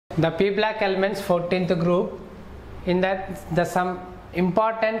The P black elements 14th group, in that the some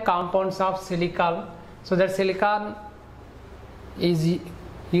important compounds of silicon. So that silicon is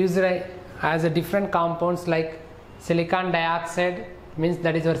used as a different compounds like silicon dioxide, means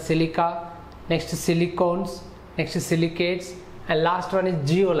that is our silica, next silicones, next silicates, and last one is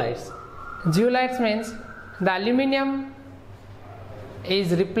zeolites. Zeolites means the aluminum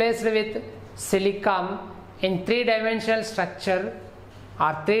is replaced with silicon in three-dimensional structure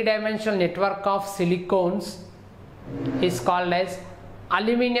or three-dimensional network of silicones is called as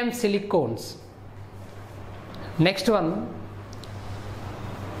aluminum silicones. Next one,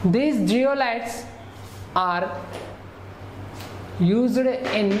 these zeolites are used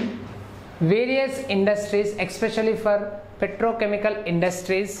in various industries, especially for petrochemical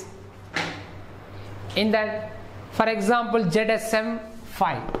industries. In that, for example,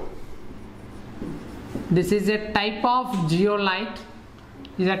 ZSM-5. This is a type of zeolite.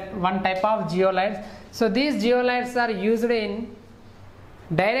 Is that one type of zeolite? So these zeolites are used in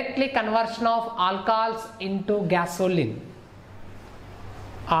directly conversion of alcohols into gasoline,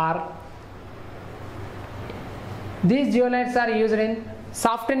 or these zeolites are used in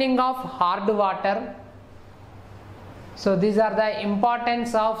softening of hard water. So these are the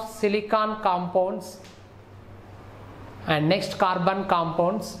importance of silicon compounds. And next, carbon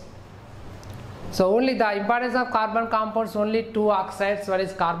compounds. So only the importance of carbon compounds, only two oxides, one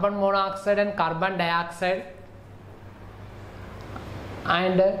is carbon monoxide and carbon dioxide.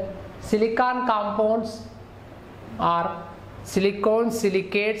 And silicon compounds are silicones,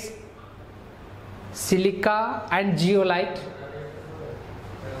 silicates, silica and zeolite.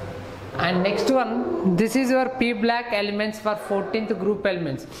 And next one, this is your P black elements for 14th group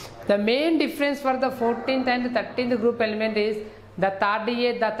elements. The main difference for the 14th and the 13th group element is the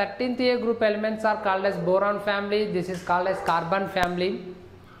 13th A group elements are called as boron family. This is called as carbon family.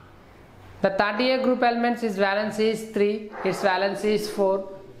 The 30A group elements is valency is 3, its valency is 4.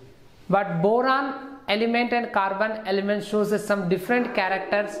 But boron element and carbon element shows some different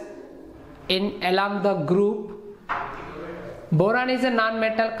characters in along the group. Boron is a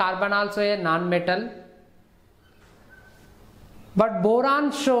non-metal, carbon also a non-metal. But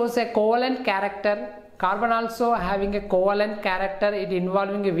boron shows a covalent character. Carbon also having a covalent character, it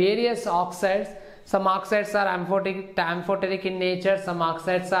involving various oxides. Some oxides are amphoteric in nature, some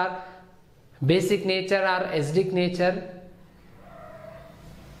oxides are basic nature or acidic nature.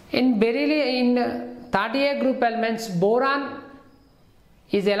 In beryllium, in 30A group elements, boron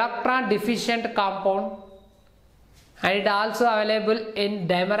is electron deficient compound and it also available in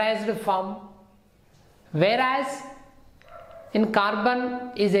dimerized form, whereas in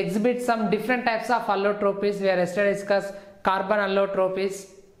carbon is exhibit some different types of allotropies. We have yesterday discussed carbon allotropies,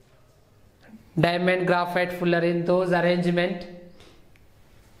 diamond, graphite, fullerene, those arrangement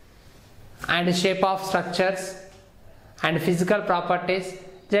and shape of structures and physical properties.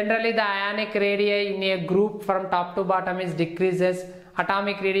 Generally the ionic radii in a group from top to bottom is decreases,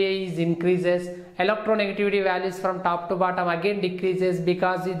 atomic radii is increases, electronegativity values from top to bottom again decreases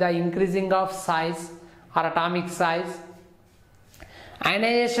because of the increasing of size or atomic size.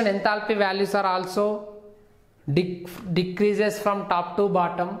 Ionization enthalpy values are also decreases from top to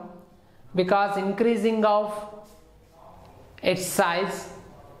bottom because increasing of its size.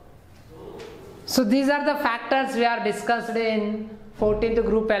 So these are the factors we are discussed in 14th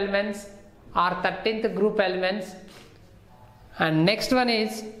group elements or 13th group elements. And next one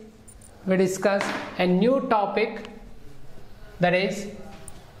is we discuss a new topic, that is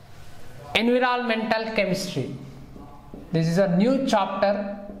environmental chemistry. This is a new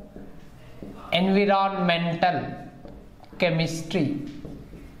chapter, environmental chemistry.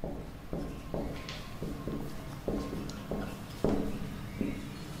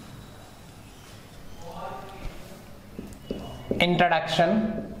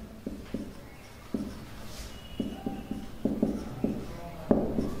 Introduction.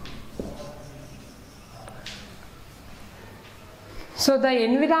 So the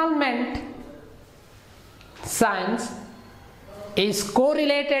environment science is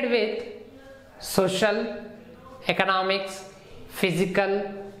correlated with social, economics,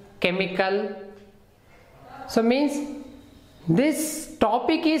 physical, chemical. So means this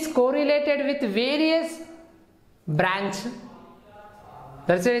topic is correlated with various branch.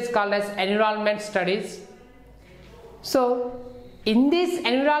 That's why it's called as environment studies. So in this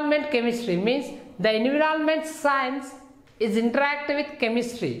environment chemistry means the environment science is interactive with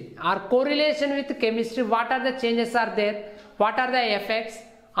chemistry or correlation with chemistry. What are the changes are there? What are the effects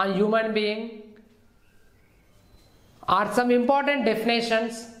on human being? Are some important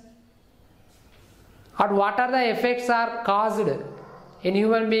definitions? Or what are the effects are caused in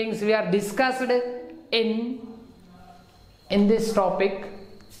human beings we are discussed in this topic.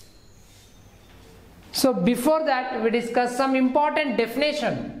 So before that we discuss some important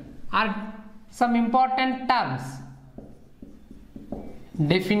definition or some important terms.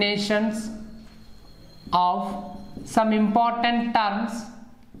 Definitions of some important terms.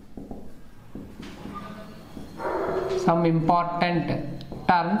 Some important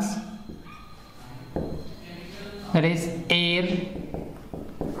terms, that is air,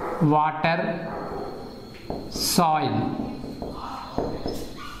 water, soil.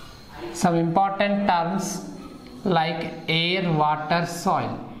 Some important terms like air, water,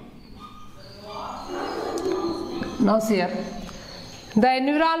 soil. Now see here, the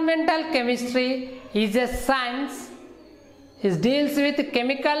environmental chemistry is a science. It deals with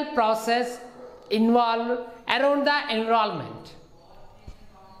chemical process involved around the environment.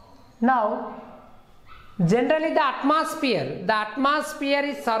 Now, generally the atmosphere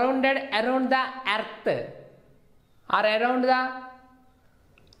is surrounded around the earth or around the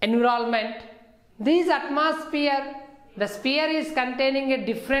environment. This atmosphere, the sphere is containing a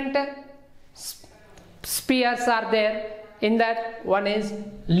different spheres are there. In that, one is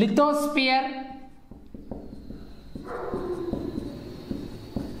lithosphere,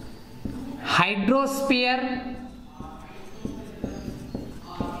 hydrosphere,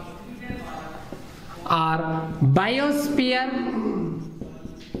 or biosphere,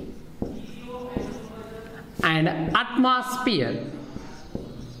 and atmosphere.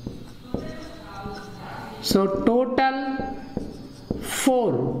 So total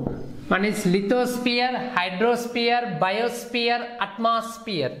 4. One is lithosphere, hydrosphere, biosphere,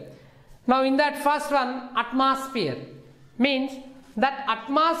 atmosphere. Now in that first one, atmosphere, means that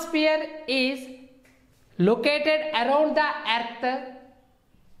atmosphere is located around the earth.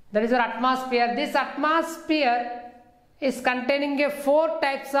 That is our atmosphere. This atmosphere is containing 4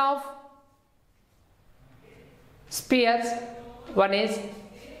 types of spheres. One is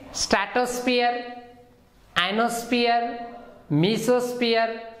stratosphere, ionosphere,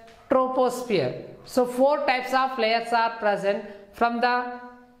 mesosphere, troposphere. So 4 types of layers are present from the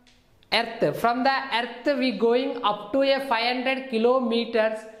earth. From the earth we going up to 500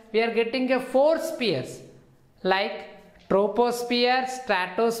 kilometers, we are getting 4 spheres like troposphere,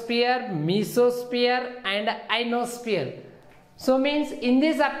 stratosphere, mesosphere and ionosphere. So means in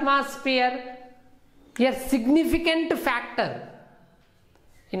this atmosphere a significant factor.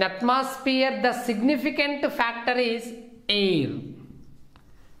 In atmosphere the significant factor is air.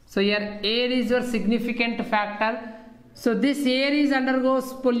 So here air is your significant factor. So this air is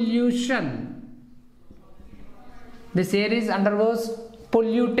undergoes pollution. This air is undergoes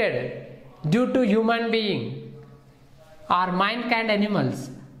polluted due to human being or mankind animals.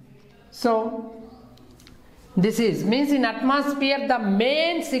 So this is means in atmosphere the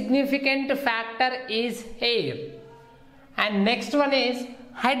main significant factor is air. And next one is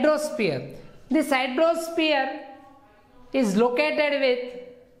hydrosphere. This hydrosphere is located with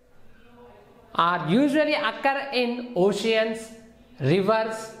or usually occur in oceans,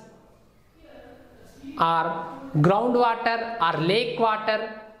 rivers or groundwater or lake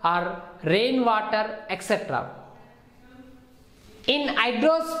water or rainwater, etc. In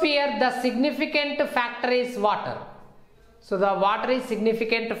hydrosphere the significant factor is water. So the water is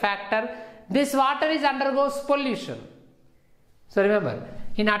significant factor. This water is undergoes pollution. So remember,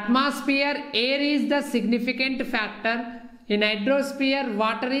 in atmosphere air is the significant factor. In hydrosphere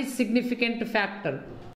water is significant factor.